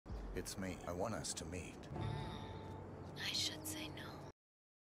It's me. I want us to meet. I should say no.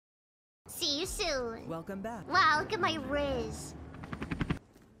 See you soon. Welcome back. Wow, look at my rizz.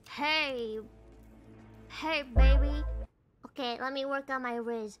 Hey. Hey, baby. Okay, let me work on my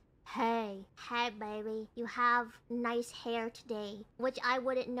rizz. Hey. Hey, baby. You have nice hair today, which I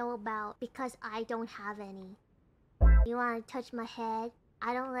wouldn't know about because I don't have any. You wanna touch my head?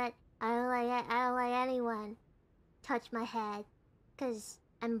 I don't let anyone touch my head. Cause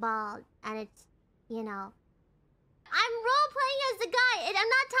I'm bald and it's, you know. I'm role-playing as the guy and I'm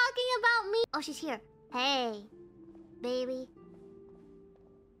not talking about me. Oh, she's here. Hey, baby.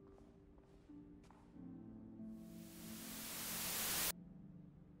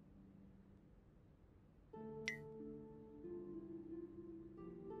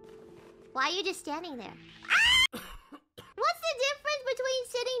 Why are you just standing there? What's the difference between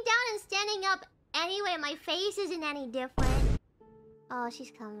sitting down and standing up? Anyway, my face isn't any different. Oh,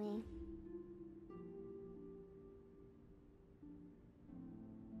 she's coming.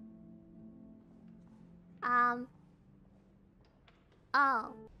 Oh.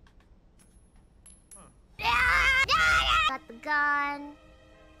 Got the gun.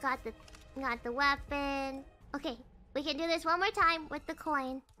 Got the weapon. Okay, we can do this one more time with the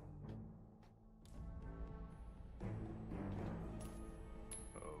coin.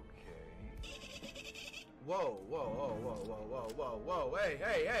 Whoa, whoa, whoa, whoa, whoa, whoa, whoa, whoa, hey,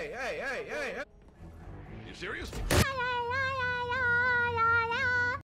 hey, hey, hey, hey, hey, hey. You serious?